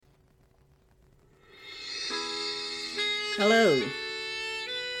Hello,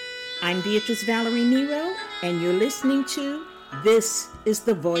 I'm Beatrice Valerie Nero, and you're listening to This is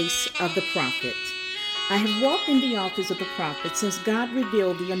the Voice of the Prophet. I have walked in the office of the prophet since God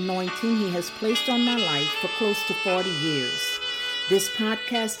revealed the anointing He has placed on my life for close to 40 years. This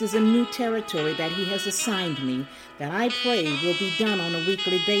podcast is a new territory that He has assigned me that I pray will be done on a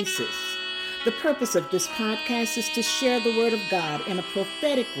weekly basis. The purpose of this podcast is to share the Word of God in a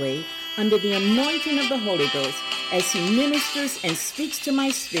prophetic way under the anointing of the Holy Ghost as He ministers and speaks to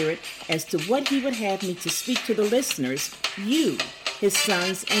my spirit as to what He would have me to speak to the listeners, you, His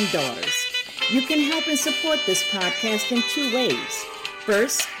sons and daughters. You can help and support this podcast in two ways.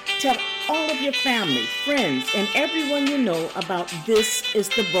 First, tell all of your family, friends, and everyone you know about This is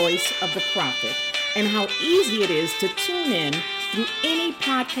the Voice of the Prophet and how easy it is to tune in through any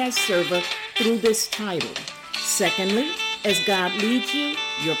podcast server through this title. Secondly, as God leads you,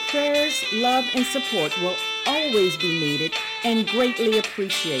 your prayers, love, and support will always be needed and greatly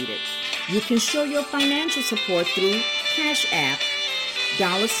appreciated. You can show your financial support through Cash App,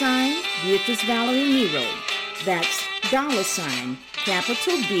 $ Beatrice Valerie Nero. That's $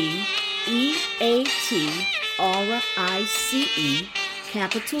 capital B EATRICE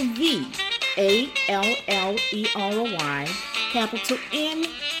capital V ALLERY capital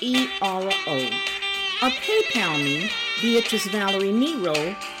NERO. Or PayPal me, Beatrice Valerie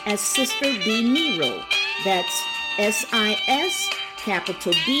Nero, as Sister B Nero. That's SIS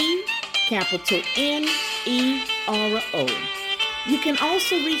capital B capital NERO. You can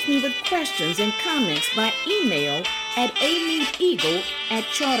also reach me with questions and comments by email at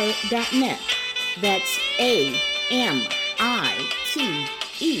ameeteagle@charter.net. That's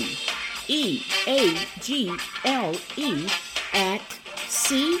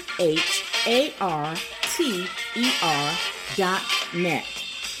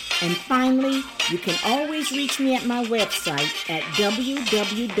And finally, you can always reach me at my website at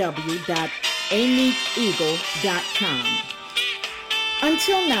www.ameeteagle.com.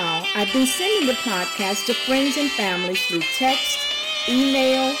 Until now, I've been sending the podcast to friends and families through text,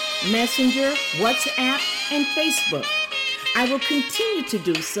 email, messenger, WhatsApp, and Facebook. I will continue to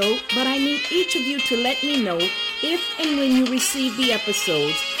do so, but I need each of you to let me know if and when you receive the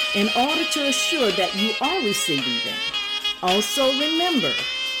episodes in order to assure that you are receiving them. Also, remember,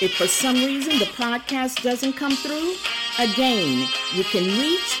 if for some reason the podcast doesn't come through, again, you can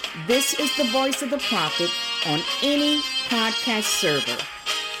reach This is the Voice of the Prophet on any podcast server.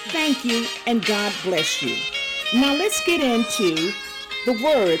 Thank you, and God bless you. Now let's get into the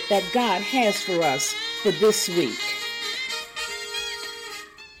word that God has for us for this week.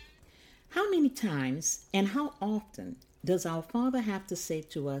 How many times and how often does our Father have to say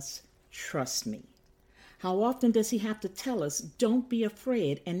to us, trust me? How often does He have to tell us, don't be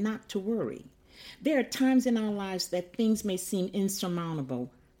afraid and not to worry? There are times in our lives that things may seem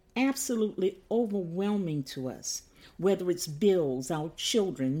insurmountable, absolutely overwhelming to us, whether it's bills, our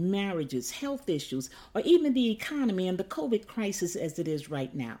children, marriages, health issues, or even the economy and the COVID crisis as it is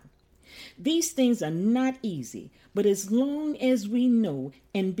right now. These things are not easy, but as long as we know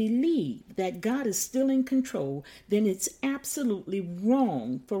and believe that God is still in control, then it's absolutely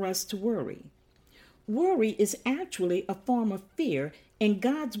wrong for us to worry. Worry is actually a form of fear, and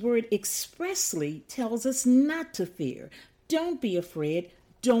God's word expressly tells us not to fear. Don't be afraid.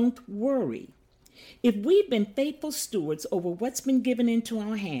 Don't worry. If we've been faithful stewards over what's been given into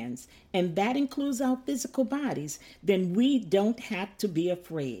our hands, and that includes our physical bodies, then we don't have to be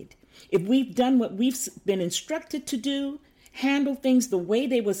afraid. If we've done what we've been instructed to do, handle things the way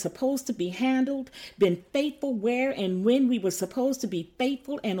they were supposed to be handled, been faithful where and when we were supposed to be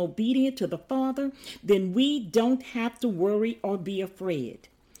faithful and obedient to the Father, then we don't have to worry or be afraid.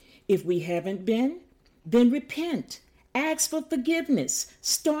 If we haven't been, then repent. Ask for forgiveness,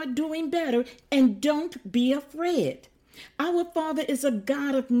 start doing better, and don't be afraid. Our Father is a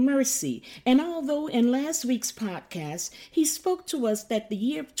God of mercy, and although in last week's podcast, He spoke to us that the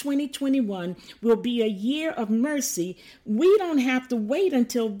year of 2021 will be a year of mercy, we don't have to wait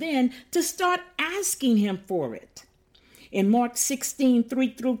until then to start asking Him for it. In Mark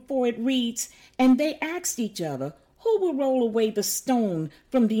 16:3-4, it reads, "And they asked each other, who will roll away the stone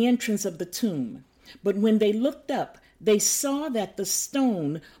from the entrance of the tomb? But when they looked up, they saw that the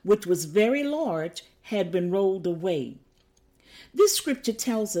stone, which was very large, had been rolled away." This scripture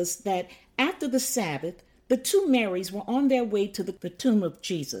tells us that after the Sabbath, the two Marys were on their way to the tomb of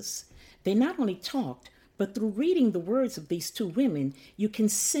Jesus. They not only talked, but through reading the words of these two women, you can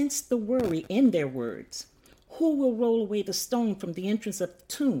sense the worry in their words. Who will roll away the stone from the entrance of the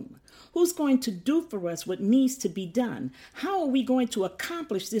tomb? Who's going to do for us what needs to be done? How are we going to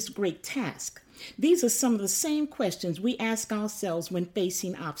accomplish this great task? These are some of the same questions we ask ourselves when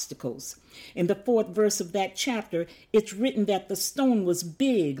facing obstacles. In the 4th verse of that chapter, it's written that the stone was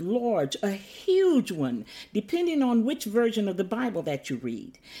big, large, a huge one, depending on which version of the Bible that you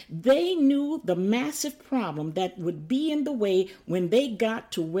read. They knew the massive problem that would be in the way when they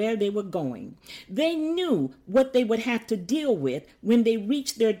got to where they were going. They knew what they would have to deal with when they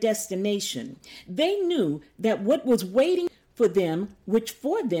reached their destination. They knew that what was waiting for them, which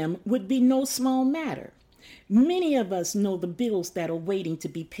for them would be no small matter. Many of us know the bills that are waiting to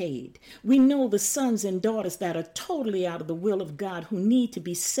be paid. We know the sons and daughters that are totally out of the will of God who need to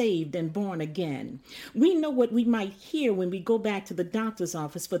be saved and born again. We know what we might hear when we go back to the doctor's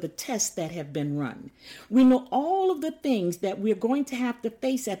office for the tests that have been run. We know all of the things that we're going to have to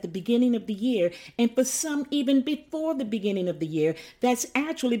face at the beginning of the year, and for some even before the beginning of the year. That's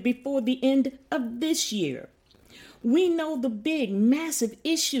actually before the end of this year. We know the big, massive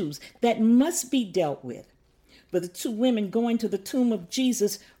issues that must be dealt with. For the two women going to the tomb of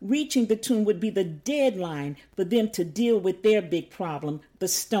Jesus, reaching the tomb would be the deadline for them to deal with their big problem, the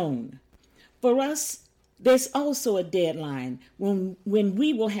stone. For us, there's also a deadline when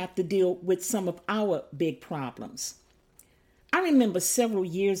we will have to deal with some of our big problems. I remember several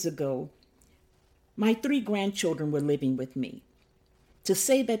years ago, my 3 grandchildren were living with me. To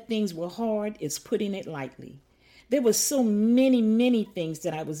say that things were hard is putting it lightly. There were so many things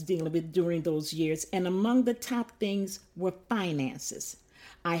that I was dealing with during those years, and among the top things were finances.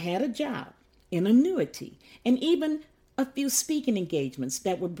 I had a job, an annuity, and even a few speaking engagements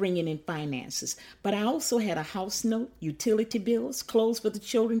that were bringing in finances. But I also had a house note, utility bills, clothes for the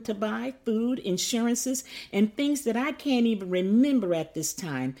children to buy, food, insurances, and things that I can't even remember at this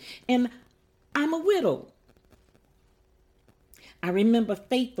time. And I'm a widow. I remember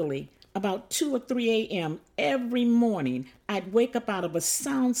faithfully about 2 or 3 a.m. every morning, I'd wake up out of a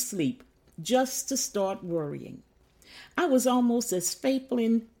sound sleep just to start worrying. I was almost as faithful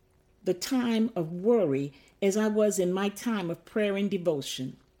in the time of worry as I was in my time of prayer and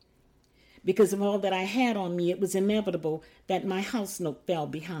devotion. Because of all that I had on me, it was inevitable that my house note fell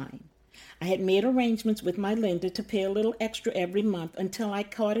behind. I had made arrangements with my lender to pay a little extra every month until I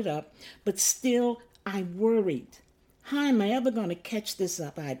caught it up, but still I worried. How am I ever going to catch this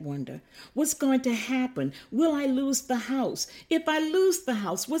up, I'd wonder? What's going to happen? Will I lose the house? If I lose the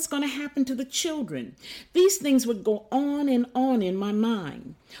house, what's going to happen to the children? These things would go on and on in my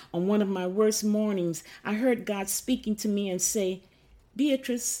mind. On one of my worst mornings, I heard God speaking to me and say,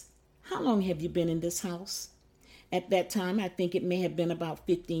 "Beatrice, how long have you been in this house?" At that time, I think it may have been about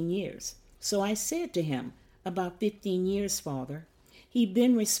 15 years. So I said to him, "About 15 years, Father." He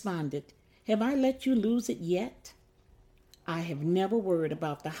then responded, "Have I let you lose it yet?" I have never worried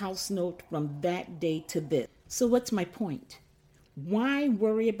about the house note from that day to this. So what's my point? Why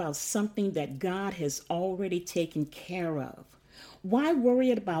worry about something that God has already taken care of? Why worry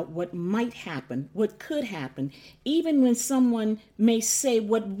about what might happen, what could happen, even when someone may say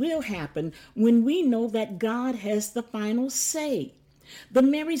what will happen, when we know that God has the final say? The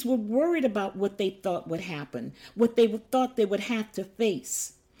Marys were worried about what they thought would happen, what they thought they would have to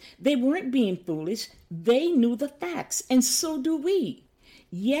face. They weren't being foolish. They knew the facts, and so do we.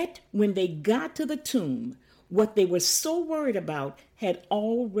 Yet, when they got to the tomb, what they were so worried about had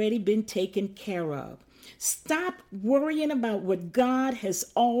already been taken care of. Stop worrying about what God has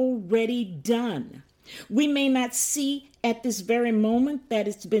already done. We may not see at this very moment that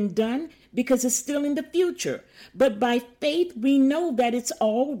it's been done because it's still in the future, but by faith we know that it's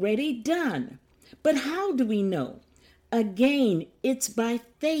already done. But how do we know? Again, it's by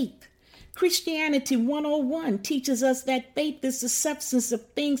faith. Christianity 101 teaches us that faith is the substance of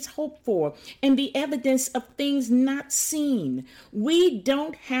things hoped for and the evidence of things not seen. We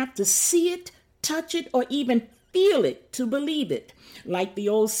don't have to see it, touch it, or even feel it to believe it. Like the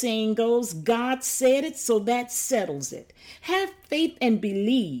old saying goes, God said it, so that settles it. Have faith and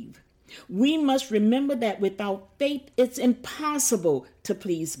believe. We must remember that without faith, it's impossible to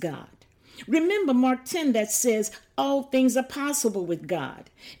please God. Remember Mark 10 that says all things are possible with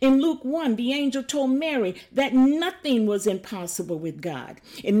God. In Luke 1, the angel told Mary that nothing was impossible with God.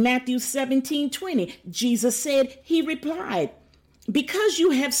 In Matthew 17:20, Jesus said, he replied, "Because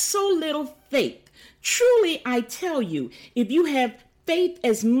you have so little faith, truly I tell you, if you have faith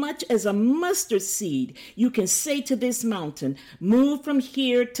as much as a mustard seed, you can say to this mountain, move from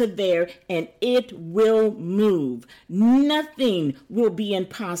here to there, and it will move. Nothing will be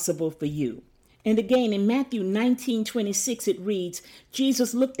impossible for you." And again, in Matthew 19:26, it reads,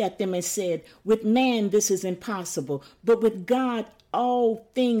 Jesus looked at them and said, "With man this is impossible, but with God all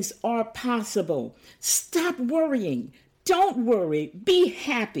things are possible. Stop worrying. Don't worry. Be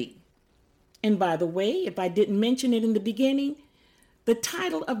happy. And by the way, if I didn't mention it in the beginning, the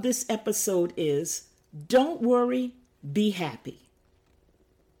title of this episode is Don't Worry, Be Happy.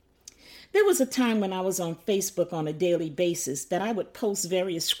 There was a time when I was on Facebook on a daily basis that I would post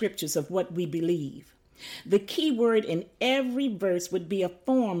various scriptures of what we believe. The key word in every verse would be a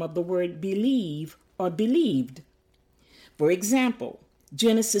form of the word believe or believed. For example,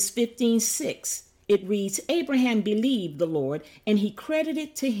 Genesis 15:6, it reads, Abraham believed the Lord and he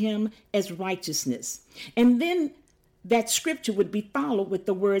credited to him as righteousness. And then that scripture would be followed with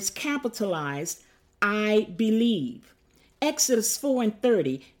the words capitalized, I believe. Exodus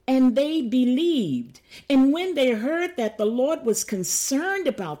 4:30, and they believed. And when they heard that the Lord was concerned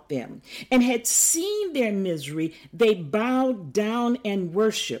about them and had seen their misery, they bowed down and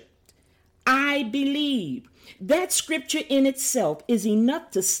worshiped. I believe. That scripture in itself is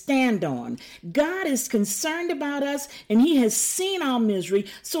enough to stand on. God is concerned about us and he has seen our misery.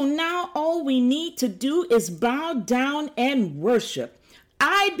 So now all we need to do is bow down and worship.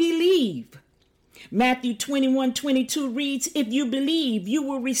 I believe. Matthew 21:22 reads, if you believe, you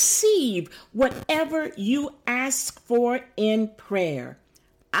will receive whatever you ask for in prayer.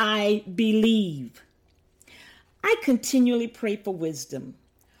 I believe. I continually pray for wisdom.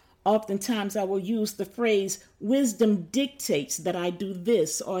 Oftentimes I will use the phrase, wisdom dictates that I do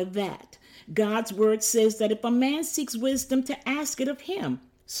this or that. God's word says that if a man seeks wisdom, to ask it of him.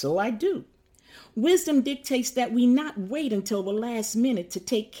 So I do. Wisdom dictates that we not wait until the last minute to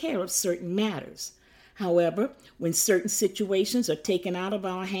take care of certain matters. However, when certain situations are taken out of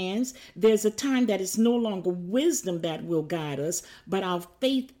our hands, there's a time that it's no longer wisdom that will guide us, but our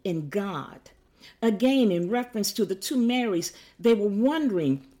faith in God. Again, in reference to the two Marys, they were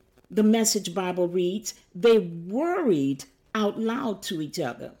wondering, the Message Bible reads, they worried out loud to each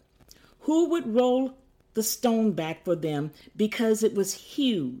other. Who would roll the stone back for them because it was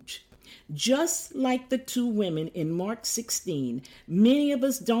huge? Just like the two women in Mark 16, many of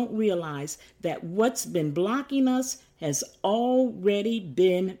us don't realize that what's been blocking us has already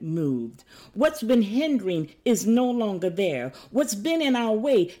been moved. What's been hindering is no longer there. What's been in our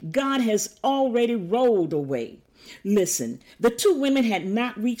way, God has already rolled away. Listen, the two women had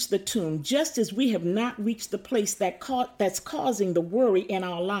not reached the tomb, just as we have not reached the place that's causing the worry in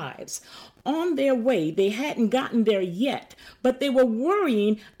our lives. On their way, they hadn't gotten there yet, but they were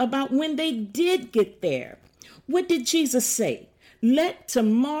worrying about when they did get there. What did Jesus say? Let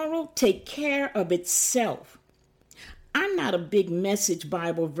tomorrow take care of itself. I'm not a big Message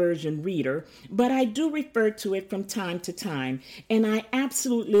Bible version reader, but I do refer to it from time to time, and I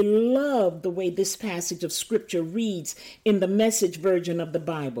absolutely love the way this passage of scripture reads in the Message version of the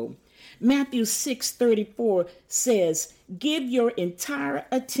Bible. Matthew 6:34 says, give your entire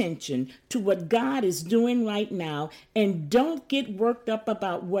attention to what God is doing right now and don't get worked up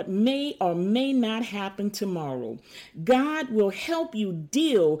about what may or may not happen tomorrow. God will help you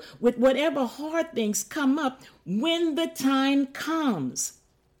deal with whatever hard things come up when the time comes.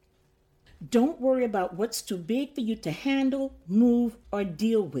 Don't worry about what's too big for you to handle, move, or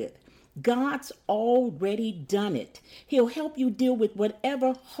deal with. God's already done it. He'll help you deal with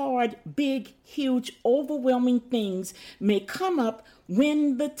whatever hard, big, huge, overwhelming things may come up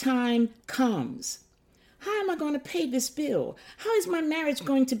when the time comes. How am I going to pay this bill? How is my marriage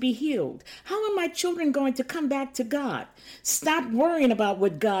going to be healed? How are my children going to come back to God? Stop worrying about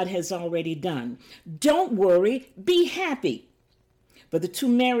what God has already done. Don't worry, be happy. For the two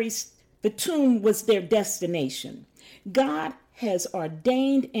Marys, the tomb was their destination. God has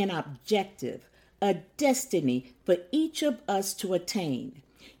ordained an objective, a destiny for each of us to attain.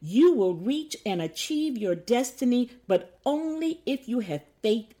 You will reach and achieve your destiny, but only if you have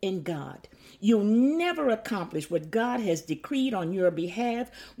faith in God. You'll never accomplish what God has decreed on your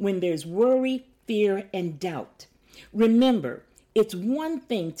behalf when there's worry, fear, and doubt. Remember, it's one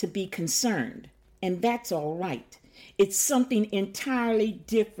thing to be concerned, and that's all right. It's something entirely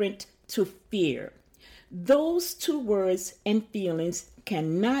different to fear. Those two words and feelings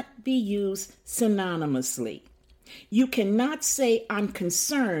cannot be used synonymously. You cannot say, I'm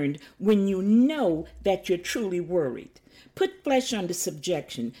concerned, when you know that you're truly worried. Put flesh under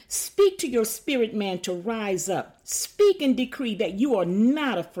subjection. Speak to your spirit man to rise up. Speak and decree that you are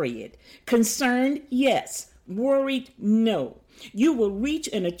not afraid. Concerned, yes. Worried, no. You will reach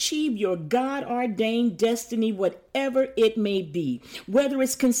and achieve your God-ordained destiny, whatever it may be, whether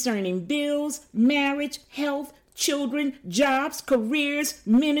it's concerning bills, marriage, health, children, jobs, careers,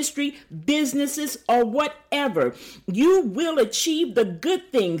 ministry, businesses, or whatever, you will achieve the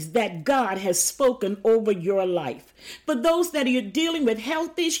good things that God has spoken over your life. For those that are dealing with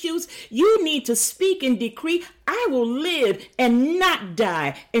health issues, you need to speak and decree, I will live and not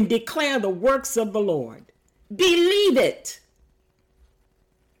die and declare the works of the Lord. Believe it.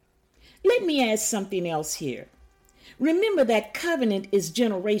 Let me add something else here. Remember that covenant is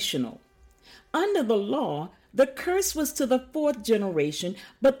generational. Under the law, the curse was to the 4th generation,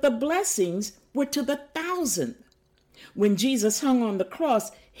 but the blessings were to the 1,000th. When Jesus hung on the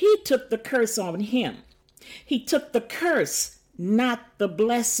cross, he took the curse on him. He took the curse, not the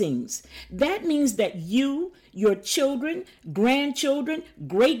blessings. That means that you, your children, grandchildren,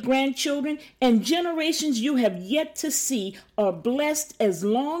 great-grandchildren, and generations you have yet to see are blessed as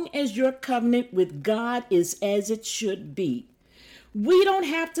long as your covenant with God is as it should be. We don't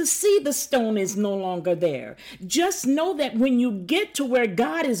have to see the stone is no longer there. Just know that when you get to where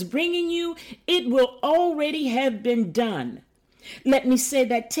God is bringing you, it will already have been done. Let me say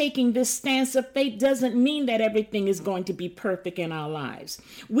that taking this stance of faith doesn't mean that everything is going to be perfect in our lives.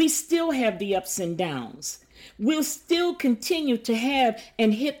 We still have the ups and downs. We'll still continue to have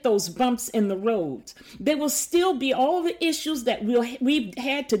and hit those bumps in the road. There will still be all the issues that we've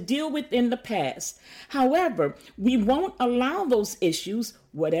had to deal with in the past. However, we won't allow those issues,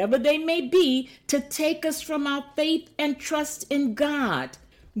 whatever they may be, to take us from our faith and trust in God.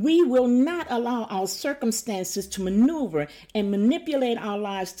 We will not allow our circumstances to maneuver and manipulate our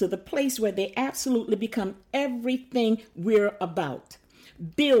lives to the place where they absolutely become everything we're about.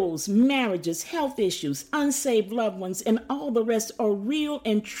 Bills, marriages, health issues, unsaved loved ones, and all the rest are real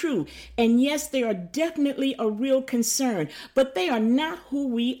and true. And yes, they are definitely a real concern, but they are not who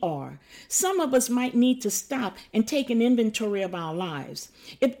we are. Some of us might need to stop and take an inventory of our lives.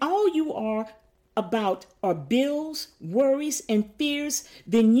 If all you are about are bills, worries, and fears,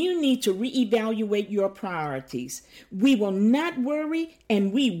 then you need to reevaluate your priorities. We will not worry,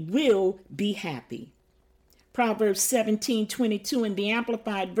 and we will be happy. Proverbs 17:22 in the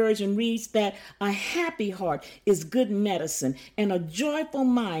Amplified Version reads that a happy heart is good medicine and a joyful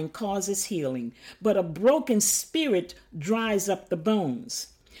mind causes healing, but a broken spirit dries up the bones.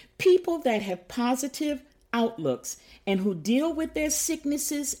 People that have positive outlooks and who deal with their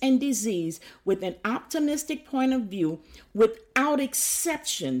sicknesses and disease with an optimistic point of view, without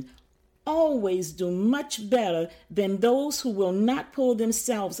exception, always do much better than those who will not pull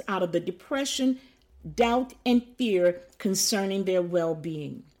themselves out of the depression, doubt, and fear concerning their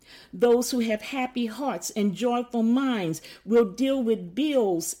well-being. Those who have happy hearts and joyful minds will deal with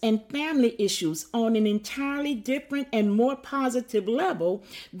bills and family issues on an entirely different and more positive level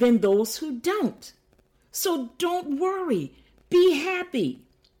than those who don't. So don't worry. Be happy.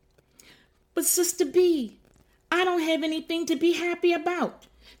 But Sister B, I don't have anything to be happy about.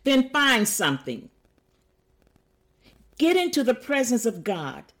 Then find something. Get into the presence of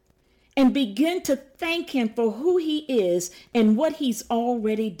God and begin to thank him for who he is and what he's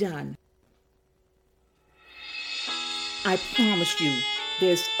already done. I promise you,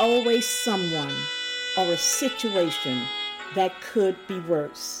 there's always someone or a situation that could be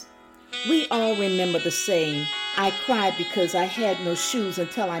worse. We all remember the saying, I cried because I had no shoes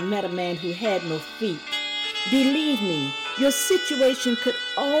until I met a man who had no feet. Believe me, your situation could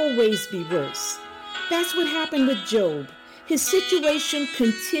always be worse. That's what happened with Job. His situation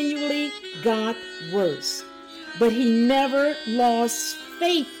continually got worse, but he never lost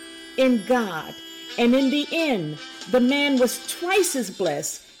faith in God. And in the end, the man was twice as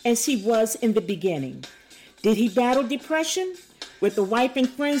blessed as he was in the beginning. Did he battle depression with a wife and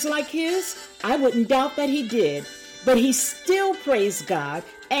friends like his? I wouldn't doubt that he did, but he still praised God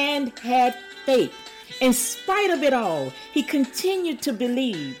and had faith. In spite of it all, he continued to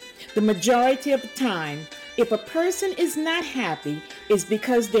believe. The majority of the time, if a person is not happy, it's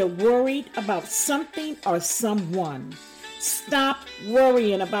because they're worried about something or someone. Stop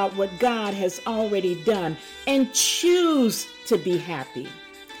worrying about what God has already done and choose to be happy.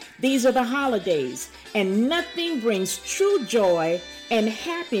 These are the holidays, and nothing brings true joy and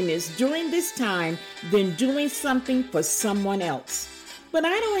happiness during this time than doing something for someone else. But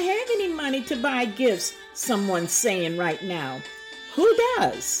I don't have any money to buy gifts, someone's saying right now. Who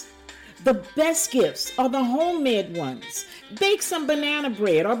does? The best gifts are the homemade ones. Bake some banana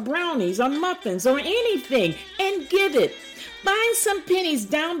bread or brownies or muffins or anything and give it. Find some pennies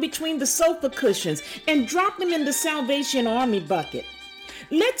down between the sofa cushions and drop them in the Salvation Army bucket.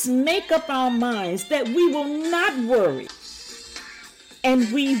 Let's make up our minds that we will not worry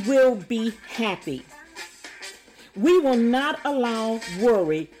and we will be happy. We will not allow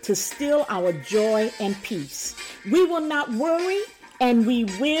worry to steal our joy and peace. We will not worry, and we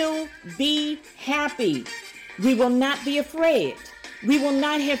will be happy. We will not be afraid. We will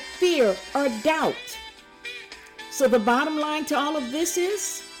not have fear or doubt. So the bottom line to all of this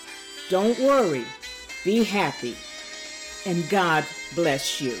is, don't worry, be happy, and God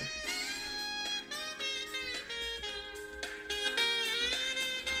bless you.